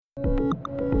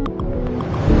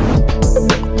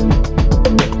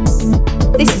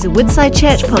is a Woodside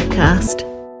Church podcast.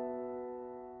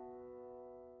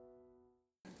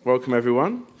 Welcome,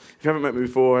 everyone. If you haven't met me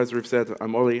before, as Ruth said,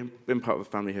 I'm Ollie. Been part of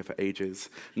the family here for ages.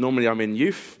 Normally, I'm in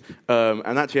youth,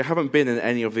 and actually, I haven't been in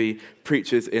any of the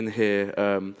preachers in here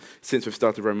since we've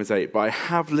started Romans 8, but I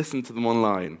have listened to them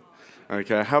online.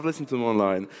 Okay, I have listened to them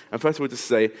online. And first of all, just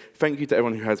say thank you to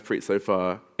everyone who has preached so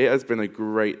far. It has been a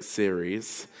great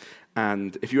series.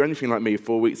 And if you're anything like me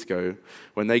 4 weeks ago,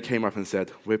 when they came up and said,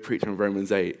 we're preaching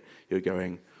Romans 8, you're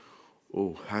going,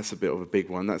 oh, that's a bit of a big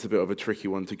one. That's a bit of a tricky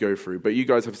one to go through. But you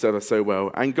guys have said us so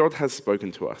well. And God has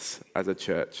spoken to us as a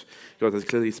church. God has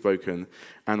clearly spoken.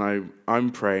 And I'm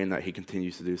praying that he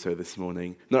continues to do so this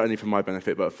morning. Not only for my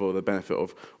benefit, but for the benefit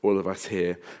of all of us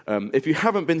here. If you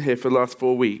haven't been here for the last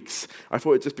 4 weeks, I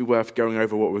thought it'd just be worth going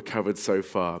over what we've covered so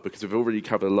far. Because we've already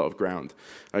covered a lot of ground.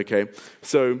 Okay,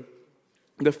 so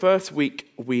the first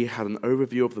week we had an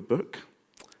overview of the book.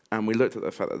 And we looked at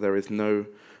the fact that there is no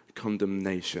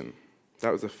condemnation.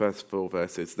 That was the first 4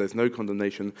 verses. There's no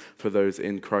condemnation for those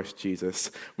in Christ Jesus.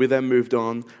 We then moved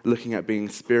on, looking at being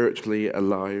spiritually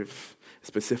alive,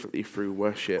 specifically through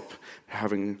worship,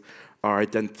 having our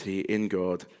identity in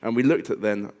God. And we looked at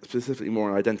then specifically more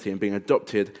on identity and being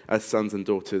adopted as sons and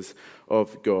daughters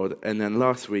of God. And then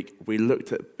last week, we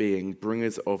looked at being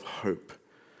bringers of hope,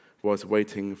 was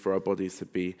waiting for our bodies to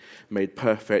be made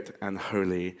perfect and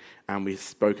holy, and we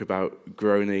spoke about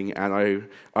groaning, and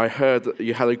I heard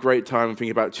you had a great time thinking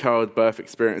about childbirth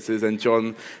experiences, and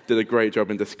John did a great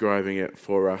job in describing it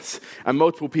for us. And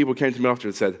multiple people came to me after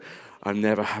and said, I'm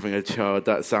never having a child,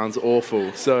 that sounds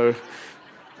awful. So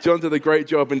John did a great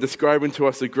job in describing to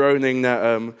us the groaning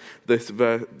that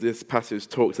this passage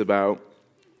talks about.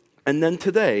 And then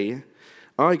today,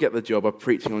 I get the job of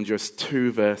preaching on just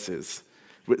 2 verses,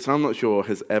 which I'm not sure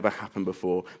has ever happened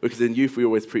before, because in youth we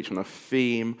always preach on a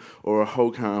theme or a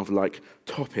whole kind of like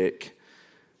topic,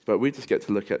 but we just get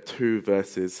to look at 2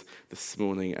 verses this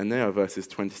morning, and they are verses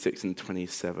 26 and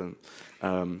 27.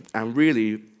 And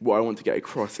really what I want to get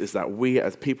across is that we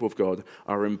as people of God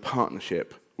are in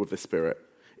partnership with the Spirit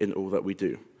in all that we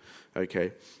do.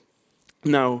 Okay.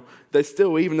 Now, there's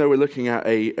still, even though we're looking at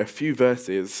a few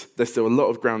verses, there's still a lot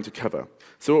of ground to cover.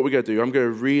 So what we're going to do, I'm going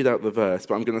to read out the verse,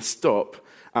 but I'm going to stop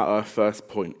at our first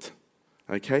point.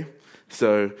 Okay?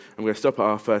 So I'm going to stop at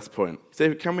our first point.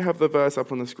 So can we have the verse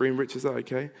up on the screen, Rich? Is that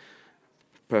okay?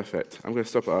 Perfect. I'm going to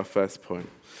stop at our first point.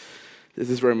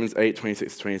 This is Romans 8,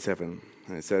 26 to 27.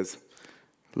 And it says,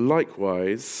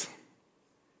 likewise.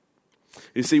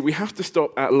 You see, we have to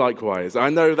stop at likewise. I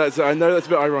know that's a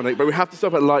bit ironic, but we have to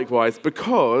stop at likewise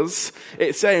because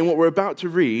it's saying what we're about to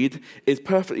read is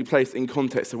perfectly placed in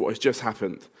context of what has just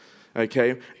happened.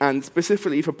 Okay, and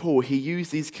specifically for Paul, he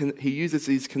uses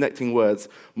these connecting words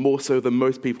more so than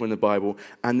most people in the Bible,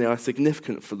 and they are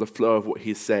significant for the flow of what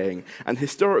he's saying. And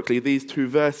historically, these 2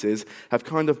 verses have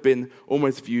kind of been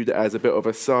almost viewed as a bit of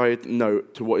a side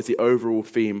note to what is the overall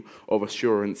theme of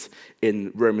assurance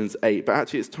in Romans 8. But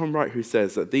actually, it's Tom Wright who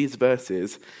says that these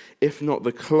verses, if not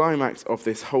the climax of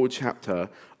this whole chapter,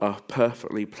 are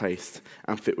perfectly placed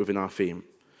and fit within our theme.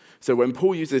 So when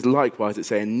Paul uses likewise, it's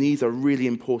saying these are really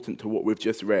important to what we've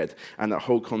just read, and that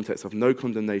whole context of no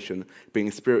condemnation, being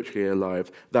spiritually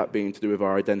alive, that being to do with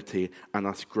our identity and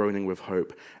us groaning with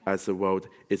hope as the world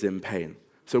is in pain.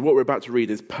 So what we're about to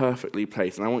read is perfectly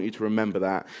placed, and I want you to remember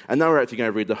that. And now we're actually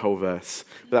going to read the whole verse,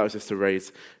 but that was just to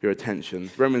raise your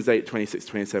attention. Romans 8, 26,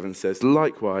 27 says,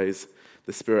 likewise,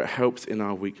 the Spirit helps in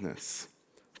our weakness,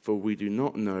 for we do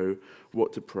not know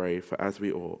what to pray for as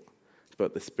we ought.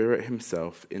 But the Spirit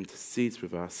himself intercedes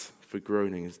with us for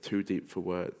groanings too deep for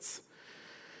words.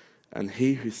 And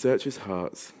he who searches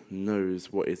hearts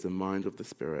knows what is the mind of the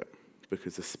Spirit,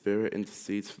 because the Spirit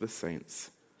intercedes for the saints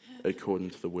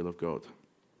according to the will of God.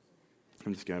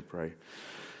 I'm just going to pray.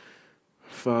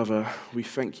 Father, we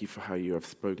thank you for how you have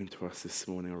spoken to us this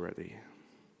morning already.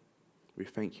 We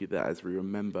thank you that as we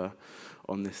remember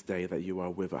on this day that you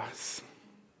are with us,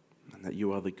 and that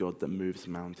you are the God that moves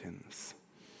mountains.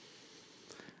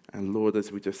 And Lord,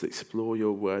 as we just explore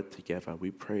your word together, we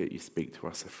pray that you speak to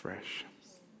us afresh.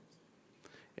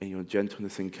 In your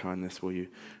gentleness and kindness, will you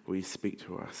speak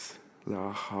to us? Let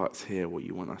our hearts hear what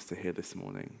you want us to hear this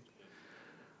morning.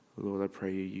 Lord, I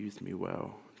pray you use me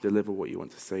well. Deliver what you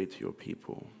want to say to your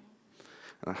people.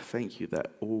 And I thank you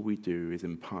that all we do is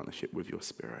in partnership with your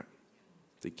Spirit,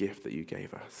 the gift that you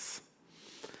gave us.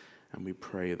 And we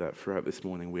pray that throughout this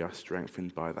morning we are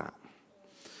strengthened by that.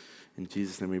 In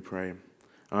Jesus' name we pray.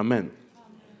 Amen.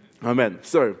 Amen.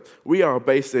 So, we are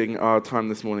basing our time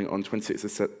this morning on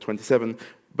 26 to 27,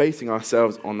 basing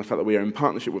ourselves on the fact that we are in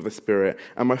partnership with the Spirit.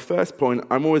 And my first point,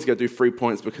 I'm always going to do 3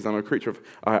 points because I'm a creature of,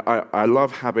 I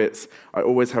love habits. I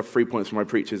always have 3 points for my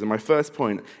preachers. And my first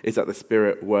point is that the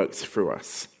Spirit works through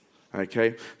us.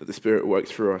 Okay? That the Spirit works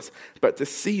through us. But to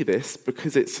see this,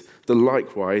 because it's the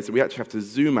likewise, we actually have to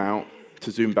zoom out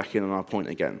to zoom back in on our point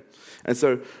again. And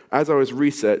so, as I was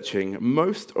researching,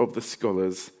 most of the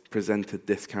scholars presented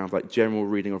this kind of like general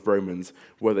reading of Romans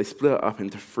where they split it up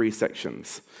into 3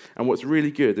 sections. And what's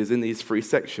really good is in these 3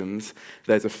 sections,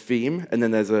 there's a theme, and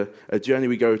then there's a journey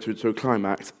we go to a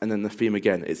climax, and then the theme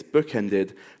again. It's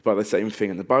bookended by the same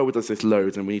thing. And the Bible does this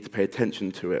loads, and we need to pay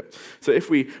attention to it. So if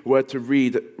we were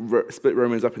to split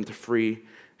Romans up into 3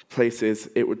 places,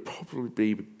 it would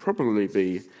probably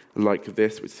be like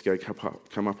this, which is going to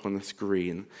come up on the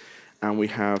screen. And we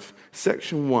have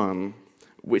section 1,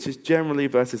 which is generally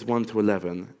verses 1 to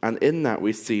 11. And in that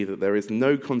we see that there is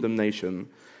no condemnation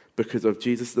because of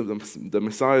Jesus, the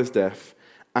Messiah's death,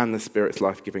 and the Spirit's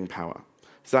life-giving power.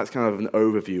 So that's kind of an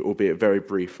overview, albeit very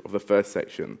brief, of the first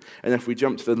section. And if we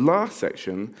jump to the last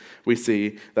section, we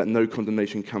see that no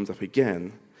condemnation comes up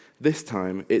again. This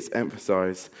time, it's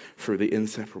emphasized through the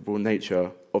inseparable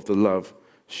nature of the love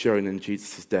shown in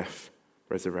Jesus' death,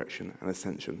 resurrection, and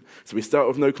ascension. So we start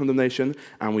with no condemnation,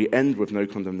 and we end with no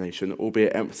condemnation,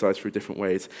 albeit emphasized through different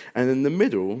ways. And in the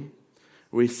middle,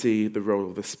 we see the role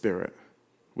of the Spirit.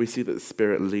 We see that the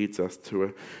Spirit leads us to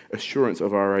an assurance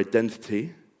of our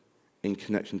identity in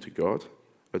connection to God,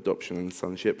 adoption and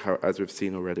sonship, as we've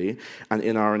seen already, and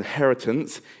in our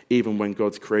inheritance, even when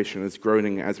God's creation is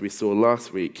groaning, as we saw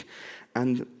last week.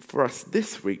 And for us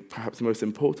this week, perhaps most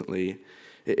importantly,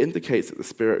 it indicates that the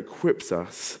Spirit equips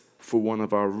us for one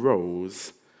of our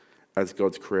roles as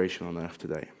God's creation on earth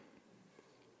today.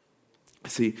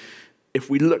 See, if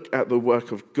we look at the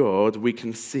work of God, we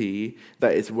can see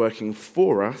that it's working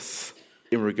for us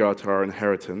in regard to our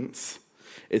inheritance,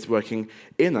 it's working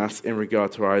in us in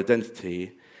regard to our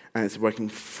identity, and it's working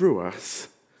through us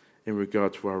in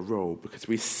regard to our role, because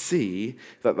we see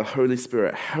that the Holy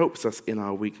Spirit helps us in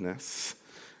our weakness,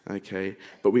 okay?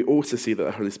 But we also see that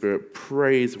the Holy Spirit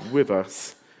prays with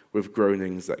us with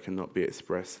groanings that cannot be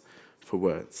expressed for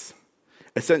words.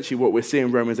 Essentially, what we're seeing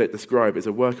Romans 8 describe is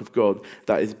a work of God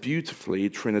that is beautifully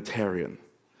Trinitarian.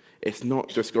 It's not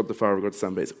just God the Father, God the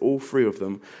Son, but it's all 3 of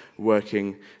them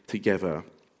working together.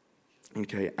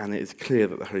 Okay, and it is clear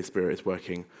that the Holy Spirit is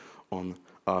working on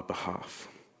our behalf.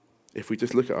 If we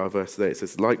just look at our verse today, it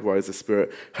says, likewise, the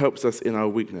Spirit helps us in our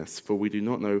weakness, for we do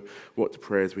not know what to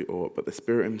pray as we ought, but the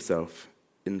Spirit himself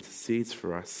intercedes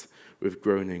for us with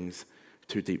groanings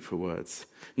too deep for words.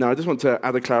 Now, I just want to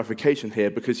add a clarification here,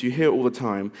 because you hear all the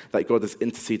time that God is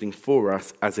interceding for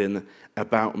us, as in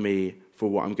about me, for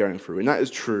what I'm going through. And that is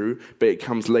true, but it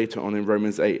comes later on in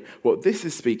Romans 8. What this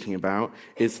is speaking about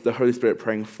is the Holy Spirit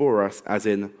praying for us, as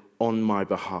in on my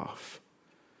behalf.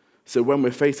 So when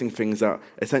we're facing things that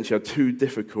essentially are too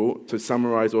difficult to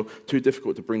summarize or too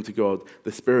difficult to bring to God,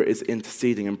 the Spirit is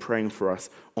interceding and praying for us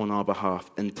on our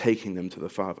behalf and taking them to the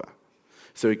Father.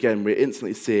 So again, we're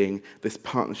instantly seeing this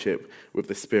partnership with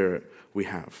the Spirit we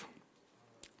have.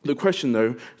 The question,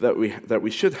 though, that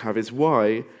we should have is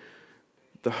why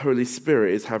the Holy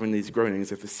Spirit is having these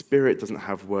groanings. If the Spirit doesn't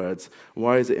have words,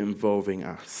 why is it involving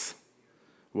us?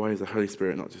 Why is the Holy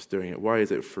Spirit not just doing it? Why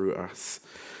is it through us?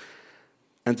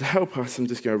 And to help us, I'm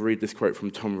just going to read this quote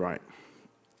from Tom Wright.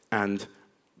 And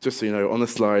just so you know, on the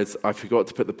slides, I forgot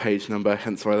to put the page number,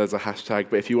 hence why there's a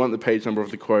hashtag. But if you want the page number of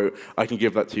the quote, I can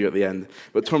give that to you at the end.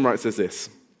 But Tom Wright says this: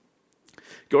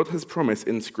 God has promised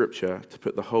in Scripture to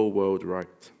put the whole world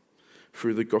right.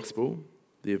 Through the gospel,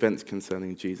 the events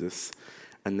concerning Jesus,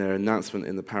 and their announcement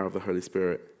in the power of the Holy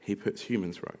Spirit, he puts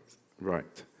humans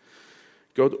right.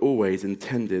 God always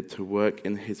intended to work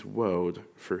in his world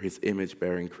through his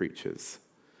image-bearing creatures.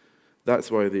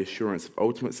 That's why the assurance of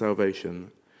ultimate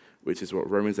salvation, which is what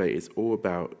Romans 8 is all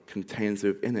about, contains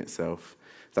within itself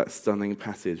that stunning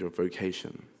passage of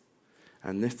vocation.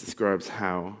 And this describes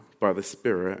how, by the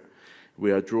Spirit,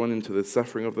 we are drawn into the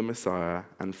suffering of the Messiah,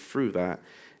 and through that,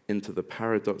 into the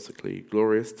paradoxically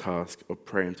glorious task of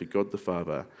praying to God the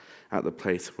Father at the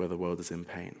place where the world is in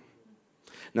pain.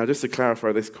 Now, just to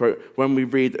clarify this quote, when we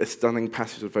read a stunning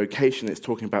passage of vocation, it's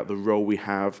talking about the role we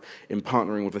have in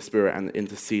partnering with the Spirit and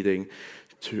interceding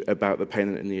about the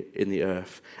pain in the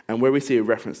earth. And where we see a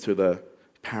reference to the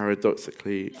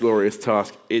paradoxically glorious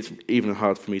task, it's even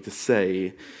hard for me to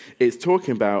say. It's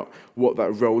talking about what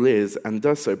that role is, and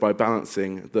does so by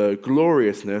balancing the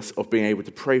gloriousness of being able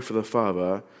to pray for the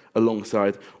Father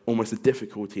alongside almost a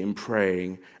difficulty in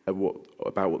praying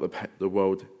about what the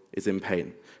world is in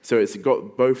pain. So it's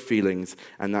got both feelings,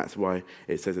 and that's why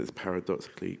it says it's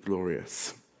paradoxically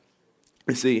glorious.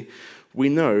 You see, we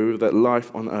know that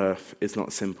life on earth is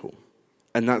not simple.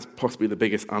 And that's possibly the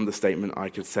biggest understatement I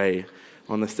could say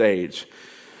on the stage.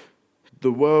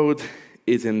 The world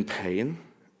is in pain.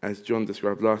 As John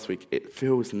described last week, it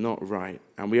feels not right.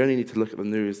 And we only need to look at the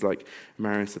news, like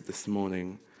Marion said this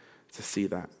morning, to see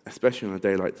that, especially on a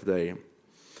day like today.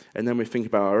 And then we think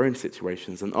about our own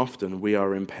situations, and often we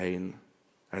are in pain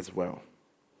as well.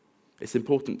 It's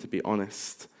important to be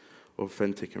honest,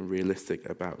 authentic, and realistic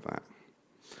about that.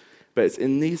 But it's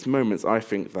in these moments, I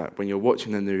think, that when you're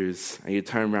watching the news and you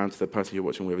turn around to the person you're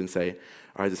watching with and say,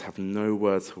 I just have no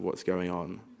words for what's going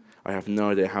on. I have no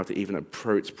idea how to even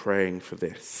approach praying for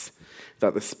this.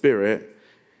 That the Spirit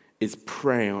is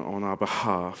praying on our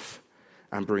behalf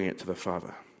and bringing it to the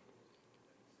Father.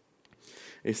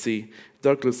 You see,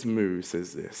 Douglas Moo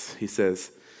says this. He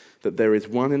says that there is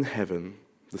one in heaven,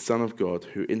 the Son of God,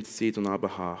 who intercedes on our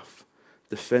behalf,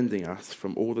 defending us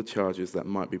from all the charges that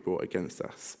might be brought against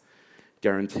us,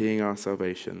 guaranteeing our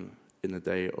salvation in the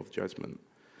day of judgment.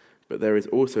 But there is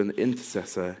also an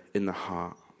intercessor in the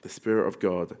heart, the Spirit of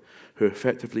God, who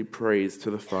effectively prays to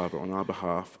the Father on our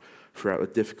behalf throughout the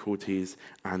difficulties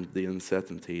and the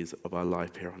uncertainties of our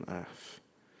life here on earth.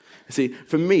 See,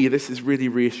 for me, this is really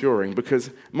reassuring because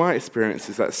my experience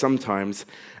is that sometimes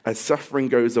as suffering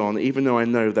goes on, even though I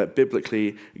know that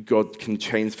biblically God can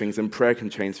change things and prayer can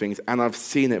change things, and I've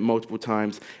seen it multiple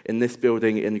times in this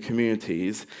building, in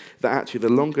communities, that actually the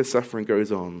longer suffering goes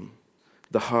on,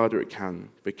 the harder it can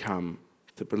become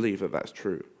to believe that that's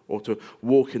true, or to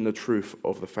walk in the truth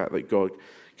of the fact that God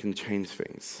can change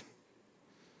things.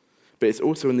 But it's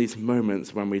also in these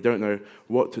moments when we don't know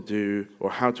what to do or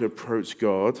how to approach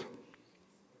God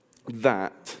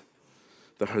that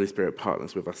the Holy Spirit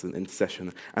partners with us in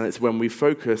intercession. And it's when we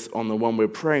focus on the one we're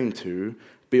praying to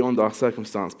beyond our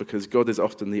circumstance, because God is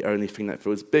often the only thing that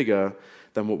feels bigger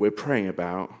than what we're praying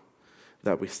about,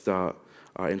 that we start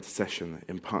our intercession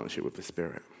in partnership with the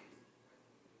Spirit.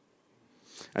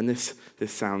 And this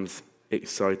sounds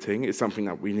exciting. It's something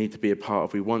that we need to be a part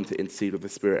of. We want to intercede with the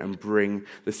Spirit and bring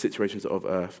the situations of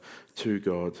earth to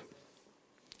God.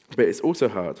 But it's also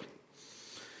hard.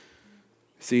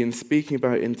 See, in speaking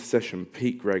about intercession,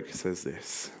 Pete Gregg says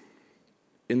this: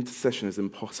 intercession is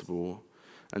impossible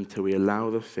until we allow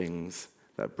the things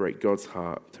that break God's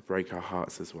heart to break our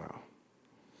hearts as well.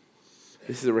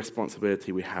 This is a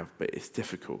responsibility we have, but it's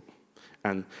difficult.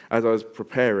 And as I was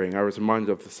preparing, I was reminded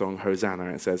of the song Hosanna,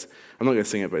 and it says, I'm not going to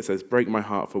sing it, but it says, break my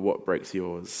heart for what breaks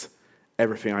yours,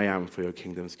 everything I am for your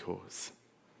kingdom's cause.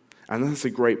 And that's a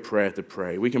great prayer to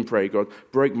pray. We can pray, God,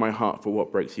 break my heart for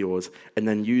what breaks yours, and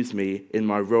then use me in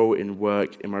my role in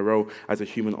work, in my role as a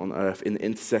human on earth, in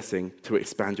intercessing to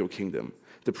expand your kingdom,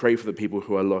 to pray for the people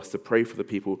who are lost, to pray for the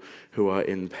people who are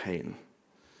in pain.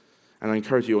 And I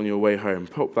encourage you on your way home,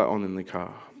 pop that on in the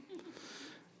car.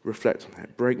 Reflect on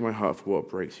it. Break my heart for what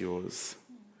breaks yours,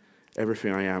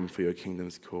 everything I am for your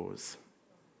kingdom's cause.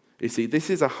 You see,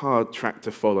 this is a hard track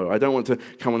to follow. I don't want to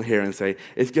come on here and say,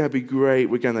 it's going to be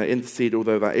great, we're going to intercede,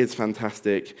 although that is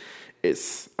fantastic.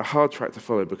 It's a hard track to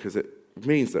follow because it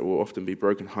means that we'll often be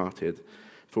brokenhearted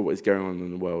for what is going on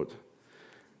in the world.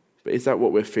 But is that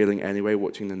what we're feeling anyway,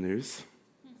 watching the news?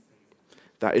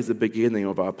 That is the beginning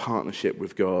of our partnership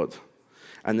with God.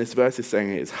 And this verse is saying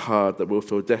it's hard, that we'll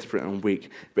feel desperate and weak,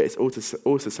 but it's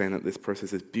also saying that this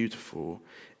process is beautiful,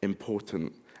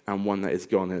 important, and one that is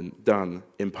gone and done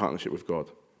in partnership with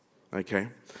God. Okay?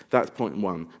 That's point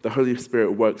one. The Holy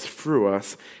Spirit works through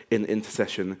us in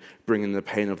intercession, bringing the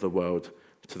pain of the world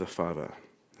to the Father.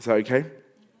 Is that okay?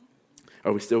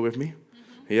 Are we still with me?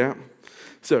 Yeah?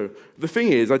 So, the thing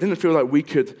is, I didn't feel like we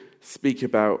could speak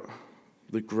about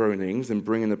the groanings and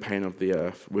bringing the pain of the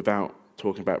earth without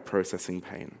talking about processing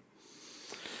pain.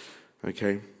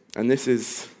 Okay? And this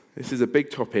is a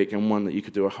big topic and one that you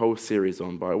could do a whole series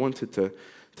on, but I wanted to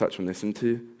touch on this. And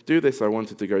to do this, I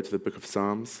wanted to go to the book of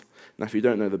Psalms. Now, if you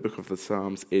don't know, the book of the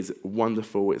Psalms is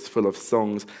wonderful. It's full of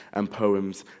songs and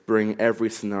poems, bringing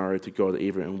every scenario to God,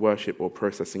 either in worship or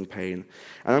processing pain.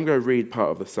 And I'm going to read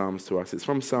part of the Psalms to us. It's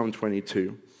from Psalm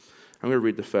 22. I'm going to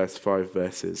read the first 5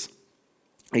 verses.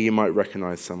 And you might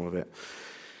recognize some of it.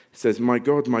 It says, my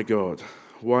God,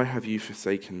 why have you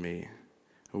forsaken me?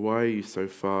 Why are you so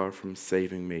far from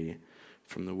saving me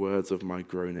from the words of my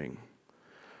groaning?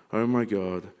 Oh my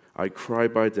God, I cry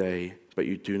by day, but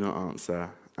you do not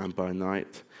answer, and by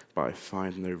night, but I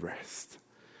find no rest.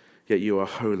 Yet you are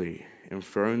holy,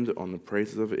 enthroned on the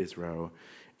praises of Israel.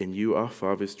 In you our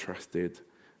fathers trusted.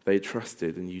 They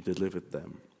trusted, and you delivered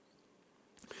them.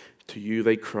 To you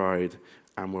they cried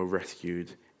and were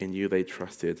rescued. In you they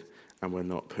trusted and were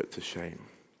not put to shame.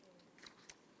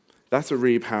 That's a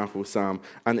really powerful psalm.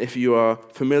 And if you are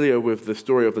familiar with the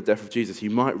story of the death of Jesus, you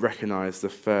might recognize the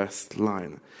first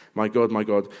line. My God,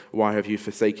 why have you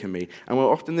forsaken me? And well,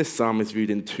 often this psalm is viewed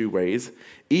in two ways.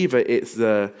 Either it's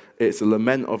a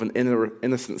lament of an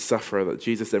innocent sufferer that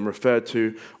Jesus then referred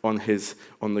to on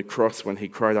the cross when he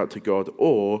cried out to God,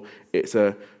 or it's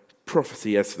a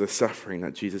prophecy as to the suffering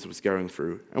that Jesus was going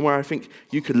through. And well, I think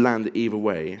you could land either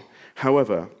way.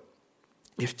 However,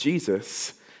 if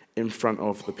Jesus, in front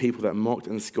of the people that mocked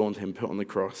and scorned him, put on the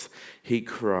cross, he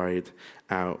cried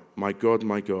out, my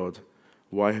God,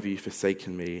 why have you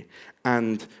forsaken me?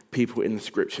 And people in the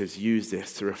scriptures use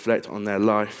this to reflect on their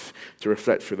life, to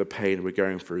reflect through the pain we're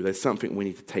going through. There's something we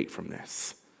need to take from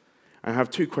this. I have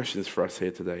two questions for us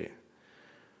here today.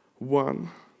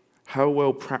 One, how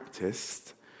well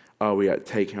practiced are we at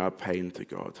taking our pain to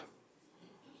God?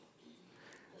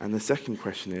 And the second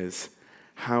question is,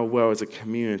 how well as a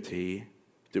community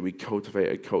do we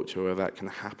cultivate a culture where that can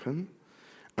happen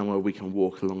and where we can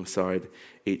walk alongside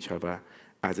each other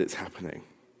as it's happening?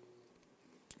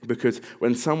 Because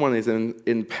when someone is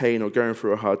in pain or going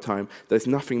through a hard time, there's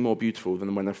nothing more beautiful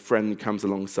than when a friend comes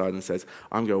alongside and says,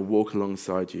 I'm going to walk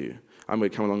alongside you. I'm going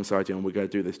to come alongside you and we're going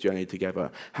to do this journey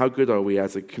together. How good are we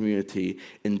as a community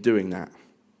in doing that?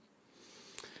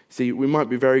 See, we might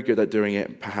be very good at doing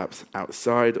it perhaps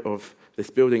outside of this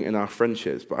building in our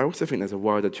friendships, but I also think there's a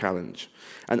wider challenge.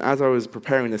 And as I was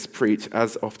preparing this preach,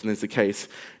 as often is the case,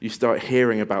 you start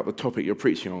hearing about the topic you're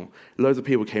preaching on. Loads of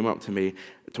people came up to me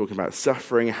talking about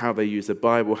suffering, how they use the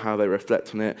Bible, how they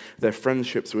reflect on it, their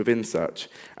friendships within such.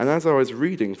 And as I was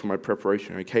reading for my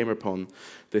preparation, I came upon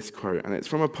this quote, and it's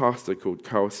from a pastor called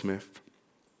Carl Smith.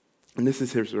 And this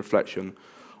is his reflection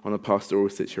on a pastoral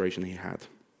situation he had.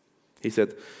 He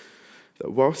said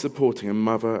that while supporting a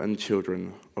mother and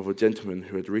children of a gentleman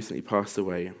who had recently passed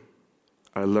away,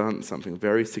 I learned something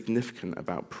very significant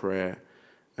about prayer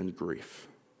and grief.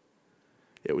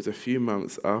 It was a few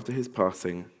months after his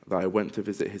passing that I went to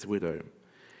visit his widow.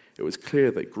 It was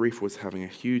clear that grief was having a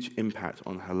huge impact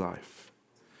on her life.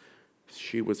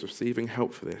 She was receiving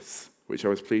help for this, which I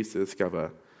was pleased to discover,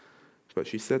 but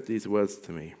she said these words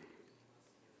to me: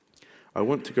 I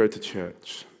want to go to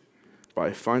church, but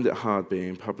I find it hard being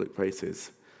in public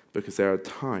places because there are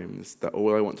times that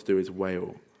all I want to do is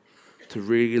wail, to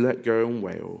really let go and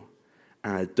wail,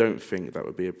 and I don't think that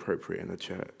would be appropriate in a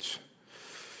church.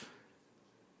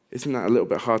 Isn't that a little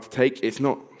bit hard to take? It's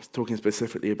not talking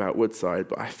specifically about Woodside,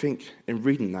 but I think in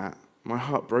reading that, my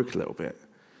heart broke a little bit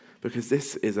because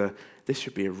this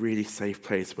should be a really safe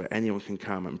place where anyone can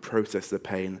come and process the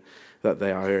pain that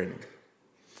they are in.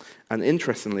 And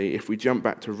interestingly, if we jump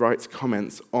back to Wright's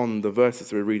comments on the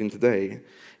verses we're reading today,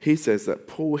 he says that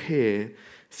Paul here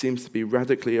seems to be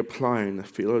radically applying the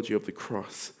theology of the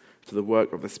cross to the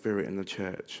work of the Spirit in the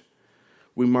church.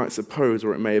 We might suppose,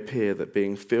 or it may appear, that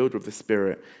being filled with the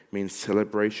Spirit means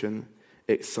celebration,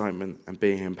 excitement, and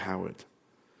being empowered.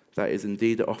 That is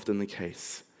indeed often the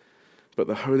case. But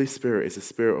the Holy Spirit is the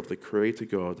Spirit of the Creator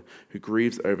God who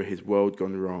grieves over his world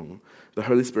gone wrong. The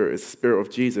Holy Spirit is the Spirit of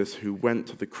Jesus who went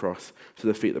to the cross to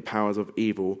defeat the powers of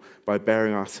evil by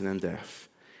bearing our sin and death.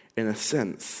 In a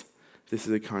sense, this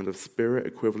is a kind of spirit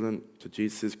equivalent to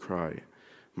Jesus' cry,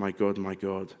 my God,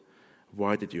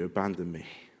 why did you abandon me?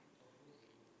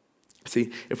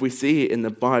 See, if we see in the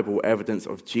Bible evidence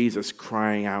of Jesus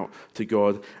crying out to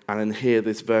God, and then here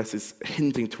this verse is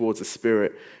hinting towards the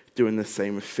Spirit doing the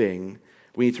same thing,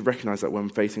 we need to recognize that when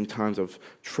facing times of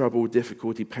trouble,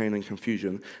 difficulty, pain, and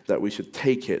confusion, that we should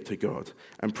take it to God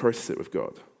and process it with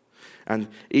God. And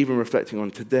even reflecting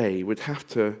on today, we'd have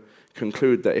to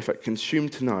conclude that if at Consume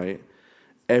tonight,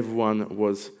 everyone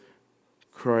was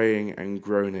crying and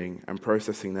groaning and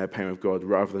processing their pain with God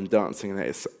rather than dancing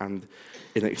and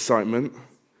in excitement,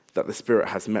 that the Spirit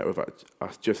has met with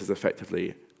us just as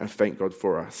effectively, and thank God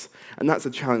for us. And that's a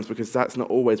challenge because that's not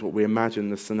always what we imagine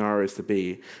the scenarios to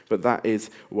be, but that is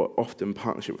what often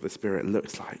partnership with the Spirit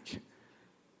looks like.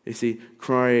 You see,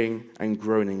 crying and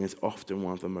groaning is often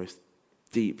one of the most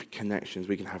deep connections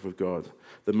we can have with God,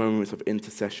 the moments of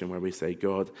intercession where we say,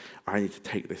 God, I need to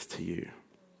take this to you.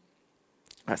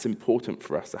 That's important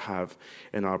for us to have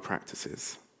in our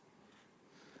practices.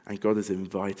 And God is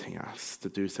inviting us to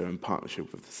do so in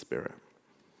partnership with the Spirit.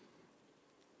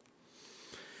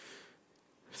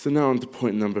 So now on to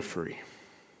point number 3.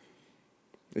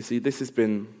 You see, this has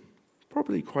been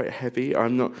probably quite heavy. I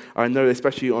know,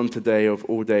 especially on today of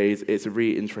all days, it's a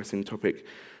really interesting topic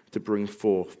to bring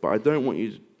forth. But I don't want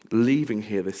you leaving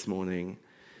here this morning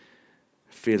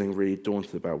feeling really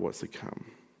daunted about what's to come.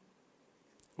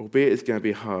 Albeit it's going to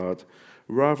be hard,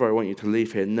 rather I want you to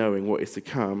leave here knowing what is to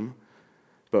come,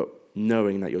 but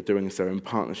knowing that you're doing so in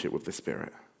partnership with the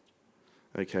Spirit.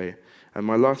 Okay? And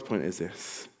my last point is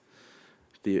this.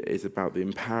 Is about the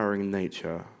empowering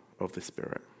nature of the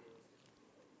Spirit.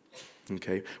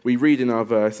 Okay, we read in our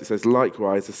verse, it says,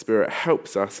 likewise, the Spirit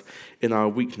helps us in our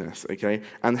weakness, okay?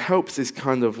 And helps is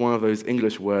kind of one of those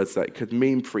English words that could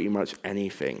mean pretty much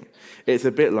anything. It's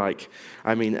a bit like,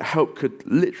 help could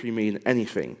literally mean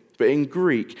anything. But in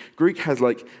Greek has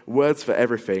like words for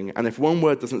everything, and if one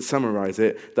word doesn't summarize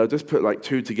it, they'll just put like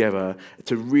two together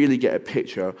to really get a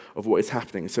picture of what is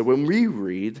happening. So when we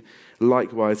read,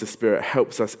 likewise, the Spirit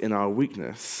helps us in our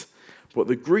weakness, what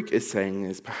the Greek is saying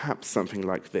is perhaps something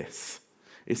like this.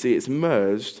 You see, it's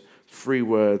merged three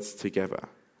words together.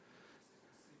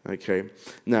 Okay,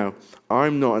 now,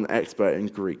 I'm not an expert in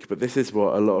Greek, but this is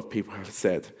what a lot of people have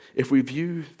said. If we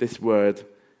view this word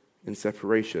in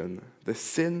separation, the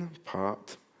sin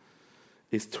part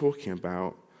is talking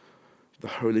about the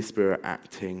Holy Spirit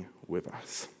acting with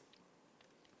us.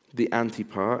 The anti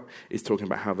part is talking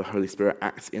about how the Holy Spirit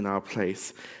acts in our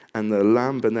place, and the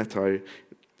lambeneto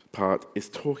part is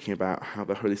talking about how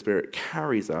the Holy Spirit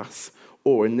carries us,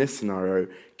 or in this scenario,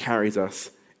 carries us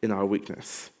in our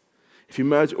weakness. If you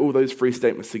merge all those three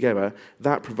statements together,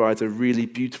 that provides a really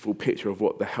beautiful picture of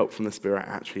what the help from the Spirit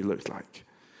actually looks like.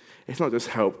 It's not just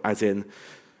help as in,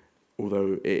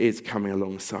 although it is coming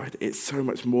alongside, it's so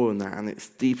much more than that, and it's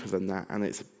deeper than that, and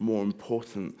it's more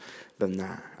important than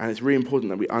that. And it's really important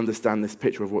that we understand this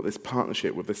picture of what this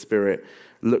partnership with the Spirit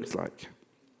looks like.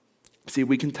 See,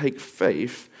 we can take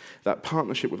faith that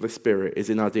partnership with the Spirit is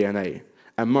in our DNA.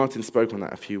 And Martin spoke on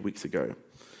that a few weeks ago.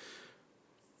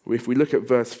 If we look at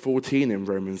verse 14 in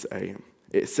Romans 8,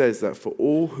 it says that for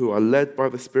all who are led by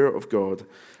the Spirit of God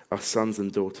are sons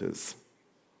and daughters.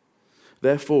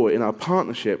 Therefore, in our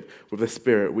partnership with the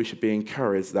Spirit, we should be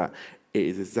encouraged that it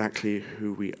is exactly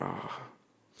who we are.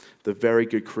 The very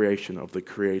good creation of the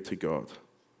Creator God.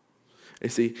 You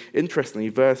see, interestingly,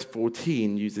 verse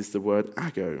 14 uses the word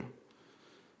ago.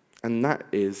 And that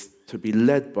is to be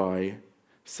led by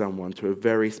someone to a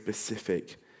very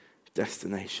specific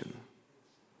destination.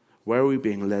 Where are we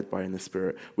being led by in the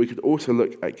Spirit? We could also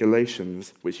look at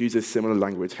Galatians, which uses similar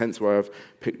language, hence why I've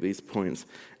picked these points.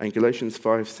 And Galatians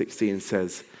 5:16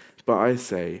 says, but I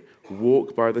say,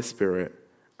 walk by the Spirit,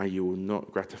 and you will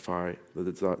not gratify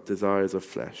the desires of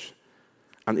flesh.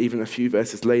 And even a few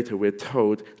verses later, we're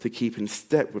told to keep in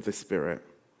step with the Spirit.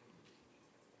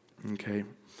 Okay.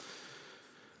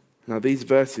 Now, these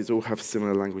verses all have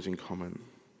similar language in common.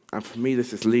 And for me,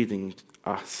 this is leading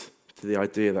us to the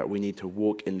idea that we need to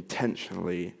walk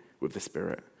intentionally with the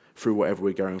Spirit through whatever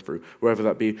we're going through. Whether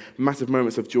that be massive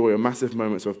moments of joy or massive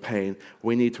moments of pain,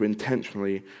 we need to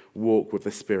intentionally walk with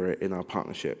the Spirit in our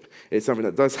partnership. It's something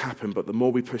that does happen, but the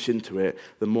more we push into it,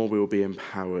 the more we will be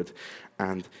empowered,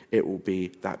 and it will be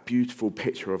that beautiful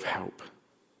picture of help.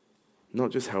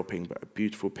 Not just helping, but a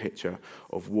beautiful picture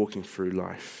of walking through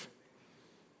life.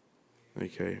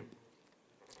 Okay.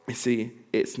 You see,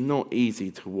 it's not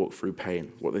easy to walk through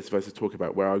pain, what this verse is talking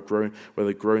about, where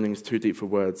the groanings too deep for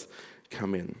words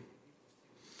come in.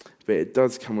 But it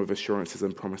does come with assurances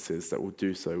and promises that will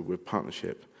do so with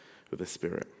partnership with the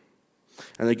Spirit.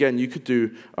 And again, you could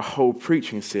do a whole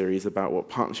preaching series about what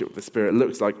partnership with the Spirit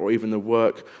looks like, or even the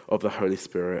work of the Holy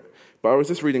Spirit. But I was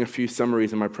just reading a few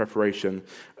summaries in my preparation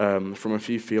from a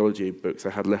few theology books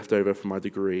I had left over for my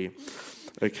degree.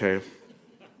 Okay.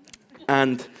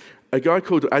 And a guy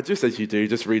called, just as you do,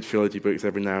 just read theology books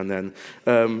every now and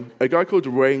then. A guy called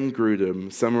Wayne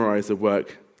Grudem summarized the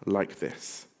work like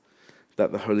this: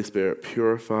 that the Holy Spirit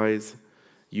purifies,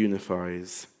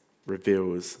 unifies,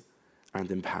 reveals, and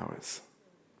empowers.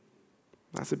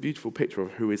 That's a beautiful picture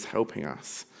of who is helping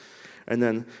us. And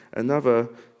then another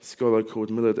scholar called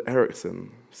Millard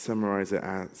Erickson summarizes it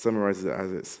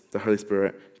as it's the Holy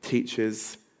Spirit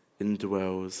teaches,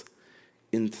 indwells,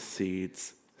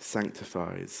 intercedes,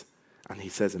 sanctifies, and he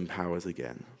says empowers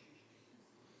again.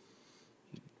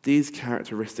 These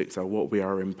characteristics are what we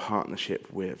are in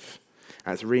partnership with.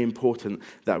 And it's really important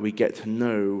that we get to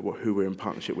know who we're in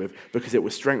partnership with, because it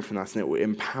will strengthen us and it will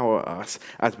empower us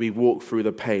as we walk through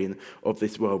the pain of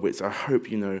this world, which I hope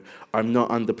you know I'm not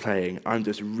underplaying. I'm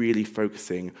just really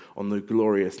focusing on the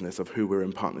gloriousness of who we're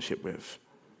in partnership with.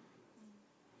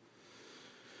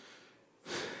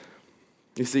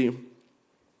 You see,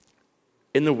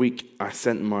 in the week, I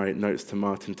sent my notes to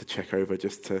Martin to check over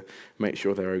just to make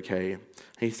sure they're okay.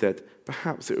 He said,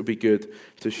 perhaps it would be good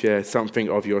to share something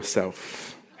of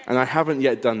yourself. And I haven't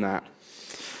yet done that.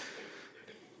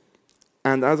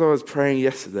 And as I was praying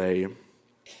yesterday,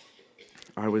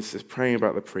 I was just praying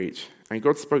about the preach, and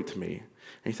God spoke to me.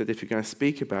 And he said, if you're going to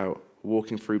speak about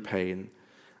walking through pain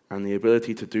and the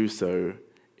ability to do so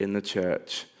in the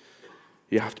church,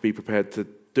 you have to be prepared to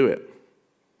do it.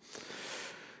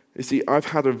 You see, I've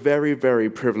had a very, very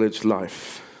privileged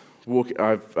life.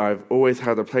 I've always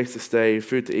had a place to stay,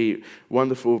 food to eat,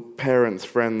 wonderful parents,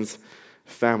 friends,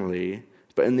 family.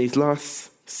 But in these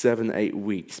last 7-8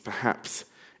 weeks, perhaps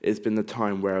it's been the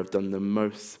time where I've done the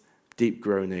most deep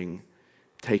groaning,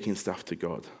 taking stuff to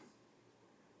God.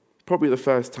 Probably the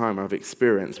first time I've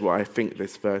experienced what I think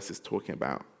this verse is talking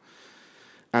about.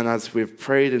 And as we've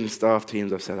prayed in staff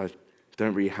teams, I've said I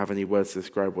don't really have any words to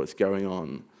describe what's going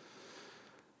on.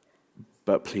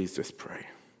 But please just pray.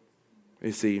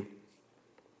 You see,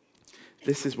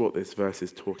 this is what this verse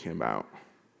is talking about.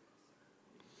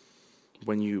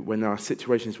 When there are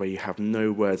situations where you have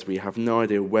no words, where you have no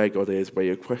idea where God is, where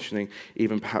you're questioning,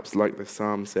 even perhaps like the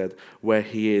Psalm said, where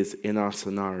he is in our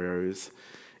scenarios,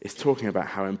 it's talking about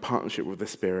how in partnership with the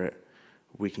Spirit,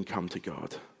 we can come to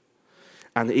God.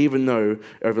 And even though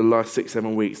over the last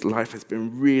 6-7 weeks, life has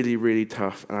been really, really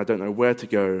tough, and I don't know where to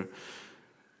go,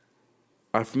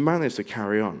 I've managed to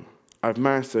carry on. I've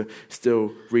managed to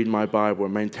still read my Bible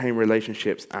and maintain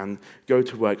relationships and go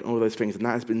to work and all those things. And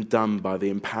that has been done by the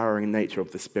empowering nature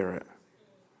of the Spirit.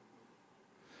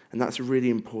 And that's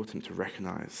really important to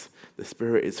recognize. The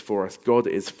Spirit is for us. God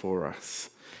is for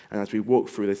us. And as we walk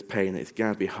through this pain, it's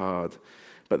going to be hard.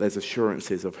 But there's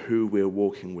assurances of who we're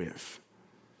walking with.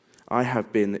 I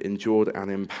have been endured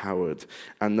and empowered.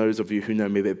 And those of you who know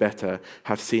me a bit better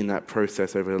have seen that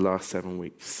process over the last 7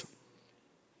 weeks.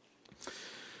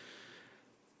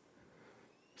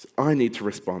 I need to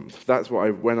respond. That's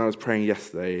what when I was praying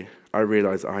yesterday, I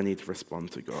realized I need to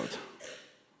respond to God.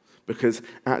 Because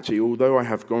actually, although I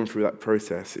have gone through that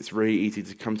process, it's really easy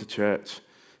to come to church,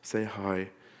 say hi,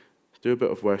 do a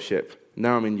bit of worship.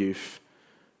 Now I'm in youth,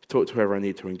 talk to whoever I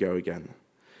need to and go again.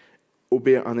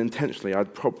 Albeit unintentionally,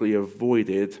 I'd probably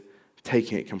avoided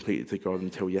taking it completely to God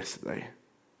until yesterday.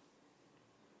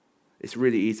 It's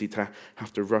really easy to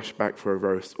have to rush back for a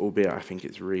roast, albeit I think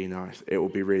it's really nice. It will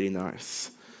be really nice.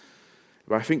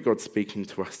 But I think God's speaking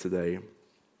to us today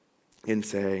in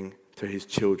saying to his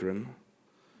children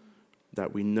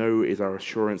that we know is our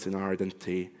assurance in our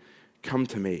identity, come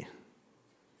to me.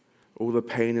 All the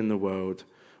pain in the world,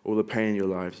 all the pain in your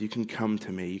lives, you can come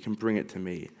to me, you can bring it to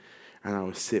me, and I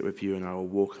will sit with you and I will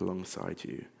walk alongside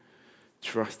you.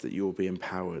 Trust that you will be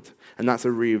empowered. And that's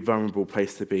a really vulnerable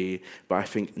place to be, but I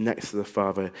think next to the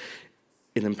Father,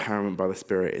 in empowerment by the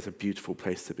Spirit, is a beautiful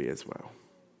place to be as well.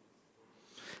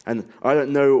 And I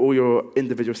don't know all your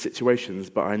individual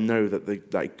situations, but I know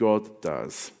that God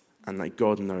does, and that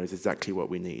God knows exactly what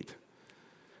we need.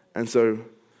 And so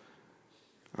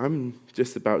I'm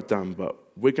just about done, but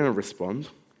we're going to respond.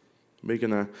 We're going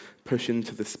to push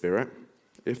into the Spirit.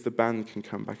 If the band can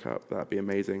come back up, that'd be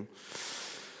amazing.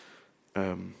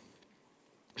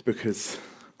 Because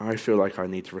I feel like I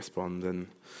need to respond, and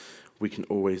we can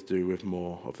always do with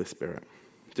more of the Spirit.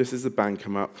 Just as the band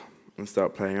come up and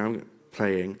start playing, I'm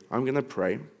going to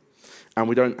pray, and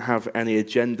we don't have any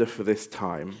agenda for this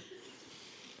time.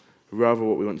 Rather,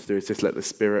 what we want to do is just let the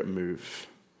Spirit move.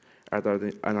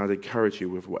 And I'd encourage you,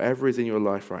 with whatever is in your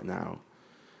life right now,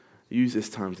 use this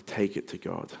time to take it to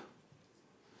God,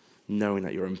 knowing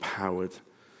that you're empowered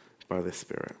by the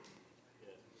Spirit.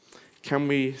 Can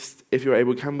we, if you're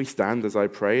able, can we stand as I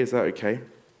pray? Is that okay?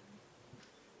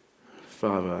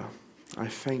 Father, I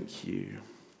thank you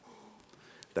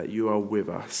that you are with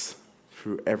us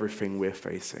through everything we're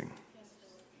facing.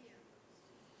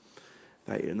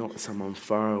 That you're not someone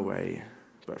far away,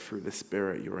 but through the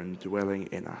Spirit you're indwelling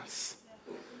in us.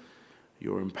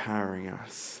 You're empowering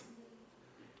us,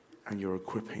 and you're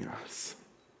equipping us.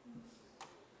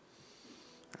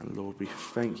 And Lord, we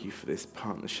thank you for this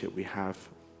partnership we have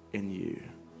in you.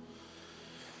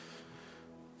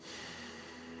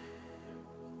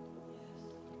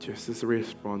 Just as we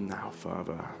respond now,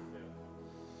 Father,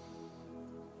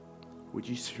 would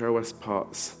you show us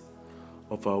parts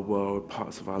of our world,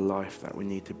 parts of our life that we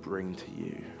need to bring to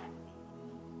you?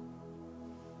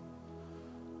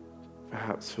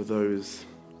 Perhaps for those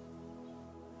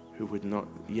who would not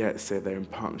yet say they're in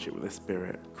partnership with the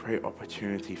Spirit, create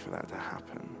opportunity for that to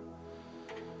happen.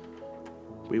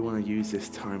 We want to use this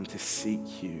time to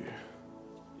seek you,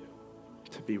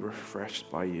 to be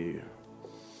refreshed by you.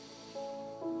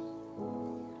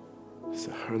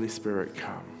 So Holy Spirit,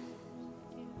 come.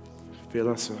 Fill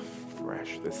us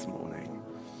afresh this morning.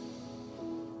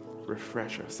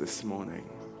 Refresh us this morning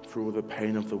through all the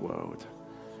pain of the world.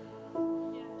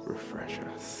 Refresh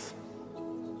us.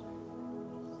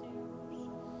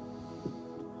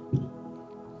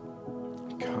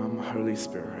 Come, Holy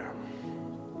Spirit.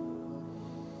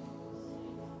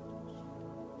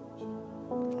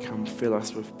 Come fill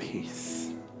us with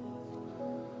peace.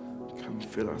 Come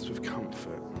fill us with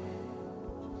comfort.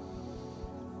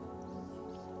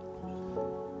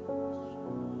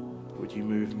 Would you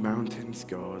move mountains,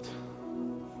 God?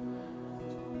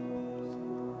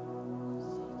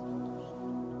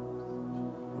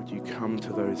 Would you come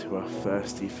to those who are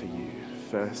thirsty for you,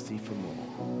 thirsty for more?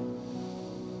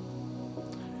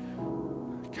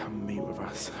 Come meet with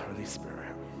us, Holy Spirit.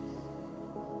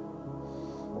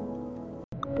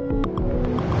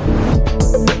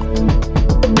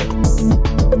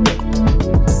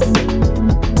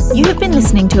 You have been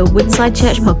listening to a Woodside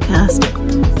Church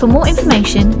podcast. For more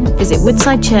information, visit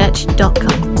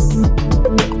woodsidechurch.com.